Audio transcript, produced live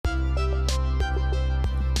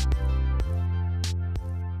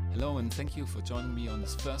Hello and thank you for joining me on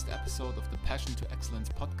this first episode of the Passion to Excellence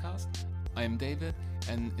podcast. I am David,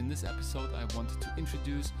 and in this episode I wanted to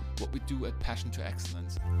introduce what we do at Passion to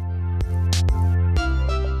Excellence.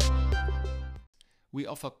 We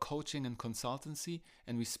offer coaching and consultancy,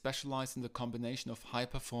 and we specialize in the combination of high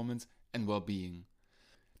performance and well-being.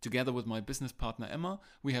 Together with my business partner Emma,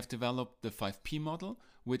 we have developed the 5P model,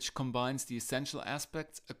 which combines the essential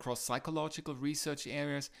aspects across psychological research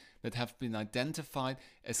areas that have been identified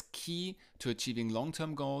as key to achieving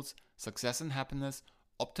long-term goals, success and happiness,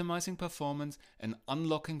 optimizing performance, and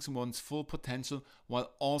unlocking one's full potential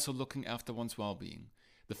while also looking after one's well-being.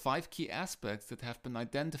 The 5 key aspects that have been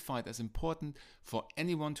identified as important for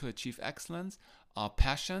anyone to achieve excellence are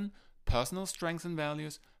passion, personal strengths and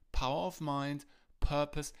values, power of mind,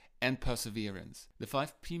 purpose, and perseverance. The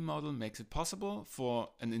 5P model makes it possible for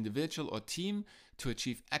an individual or team to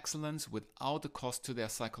achieve excellence without a cost to their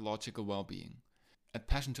psychological well-being. At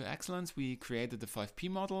Passion to Excellence, we created the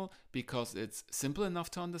 5P model because it's simple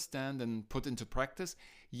enough to understand and put into practice,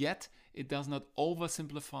 yet it does not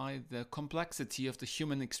oversimplify the complexity of the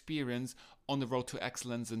human experience on the road to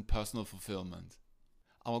excellence and personal fulfillment.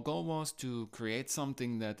 Our goal was to create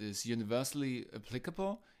something that is universally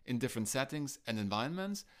applicable in different settings and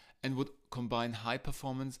environments and would combine high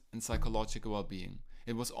performance and psychological well-being.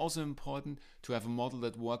 It was also important to have a model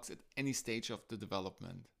that works at any stage of the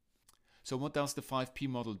development. So what does the 5P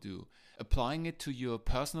model do? Applying it to your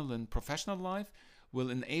personal and professional life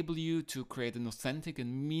will enable you to create an authentic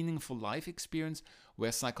and meaningful life experience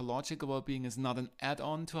where psychological well-being is not an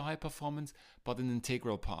add-on to high performance, but an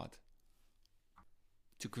integral part.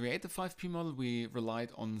 To create the 5P model, we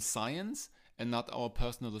relied on science and not our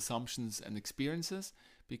personal assumptions and experiences,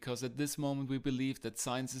 because at this moment we believe that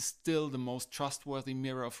science is still the most trustworthy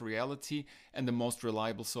mirror of reality and the most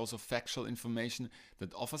reliable source of factual information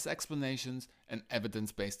that offers explanations and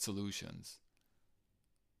evidence-based solutions.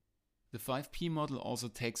 The 5P model also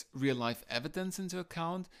takes real-life evidence into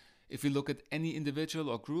account. If we look at any individual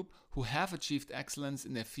or group who have achieved excellence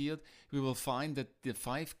in their field, we will find that the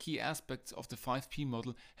 5 key aspects of the 5P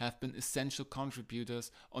model have been essential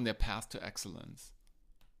contributors on their path to excellence.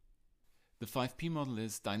 The 5P model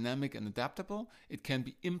is dynamic and adaptable. It can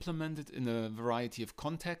be implemented in a variety of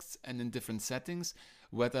contexts and in different settings,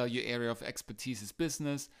 whether your area of expertise is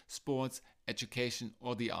business, sports, education,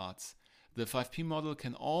 or the arts. The 5P model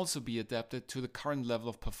can also be adapted to the current level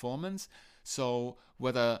of performance. So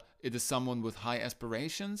whether it is someone with high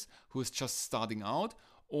aspirations who is just starting out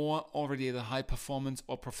or already at a high performance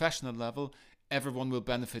or professional level, everyone will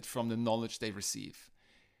benefit from the knowledge they receive.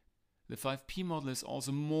 The 5P model is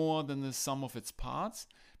also more than the sum of its parts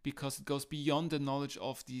because it goes beyond the knowledge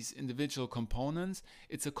of these individual components.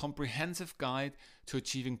 It's a comprehensive guide to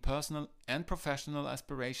achieving personal and professional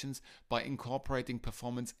aspirations by incorporating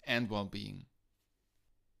performance and well-being.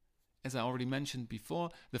 As I already mentioned before,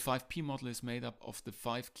 the 5P model is made up of the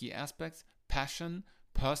 5 key aspects: passion,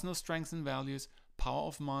 personal strengths and values, power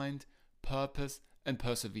of mind, purpose, and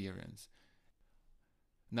perseverance.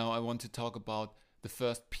 Now I want to talk about the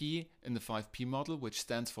first P in the 5P model, which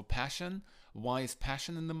stands for passion. Why is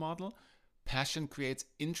passion in the model? Passion creates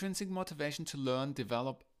intrinsic motivation to learn,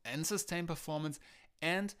 develop, and sustain performance,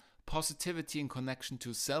 and positivity in connection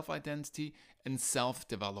to self-identity and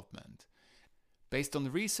self-development. Based on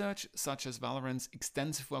the research, such as Valorant's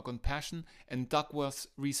extensive work on passion and Duckworth's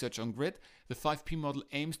research on grit, the 5P model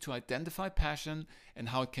aims to identify passion and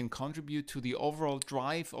how it can contribute to the overall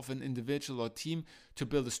drive of an individual or team to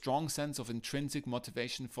build a strong sense of intrinsic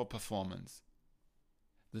motivation for performance.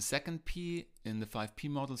 The second P in the 5P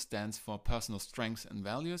model stands for personal strengths and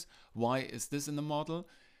values. Why is this in the model?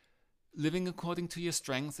 Living according to your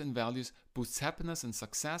strengths and values boosts happiness and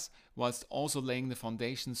success, whilst also laying the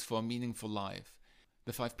foundations for a meaningful life.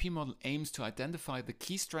 The 5P model aims to identify the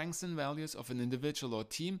key strengths and values of an individual or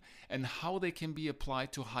team and how they can be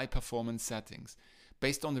applied to high-performance settings.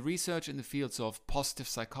 Based on the research in the fields of positive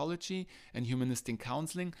psychology and humanistic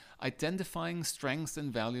counseling, identifying strengths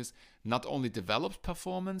and values not only develops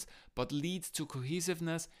performance, but leads to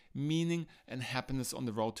cohesiveness, meaning, and happiness on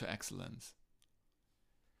the road to excellence.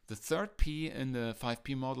 The third P in the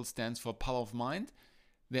 5P model stands for power of mind.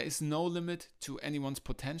 There is no limit to anyone's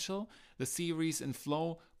potential. The theories in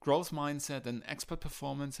flow, growth mindset, and expert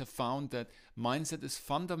performance have found that mindset is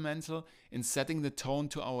fundamental in setting the tone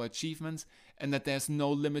to our achievements and that there's no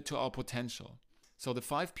limit to our potential. So the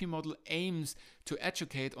 5P model aims to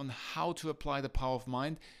educate on how to apply the power of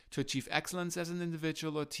mind to achieve excellence as an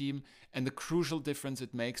individual or team and the crucial difference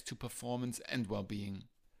it makes to performance and well-being.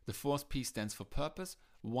 The fourth P stands for purpose.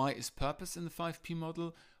 Why is purpose in the 5P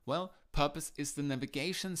model? Well, purpose is the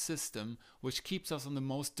navigation system which keeps us on the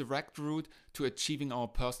most direct route to achieving our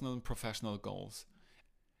personal and professional goals.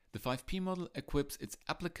 The 5P model equips its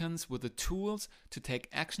applicants with the tools to take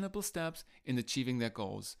actionable steps in achieving their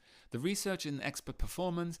goals. The research in expert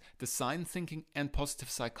performance, design thinking, and positive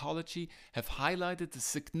psychology have highlighted the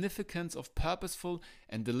significance of purposeful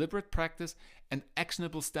and deliberate practice and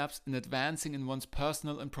actionable steps in advancing in one's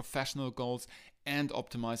personal and professional goals and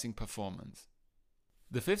optimizing performance.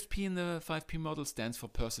 The fifth P in the 5P model stands for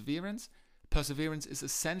perseverance. Perseverance is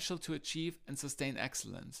essential to achieve and sustain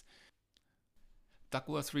excellence.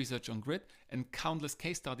 Duckworth's research on grit and countless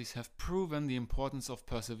case studies have proven the importance of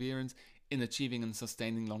perseverance in achieving and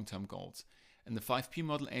sustaining long-term goals. And the 5P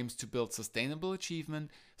model aims to build sustainable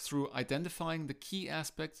achievement through identifying the key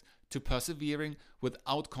aspects to persevering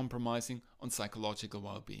without compromising on psychological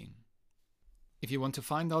well-being. If you want to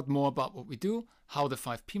find out more about what we do, how the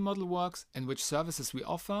 5P model works, and which services we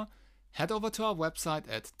offer, head over to our website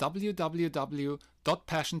at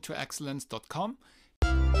www.passiontoexcellence.com.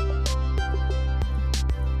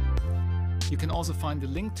 You can also find the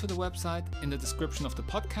link to the website in the description of the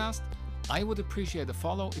podcast. I would appreciate a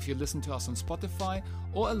follow if you listen to us on Spotify,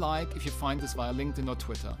 or a like if you find us via LinkedIn or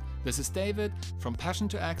Twitter. This is David from Passion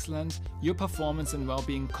to Excellence, your performance and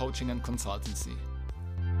well-being coaching and consultancy.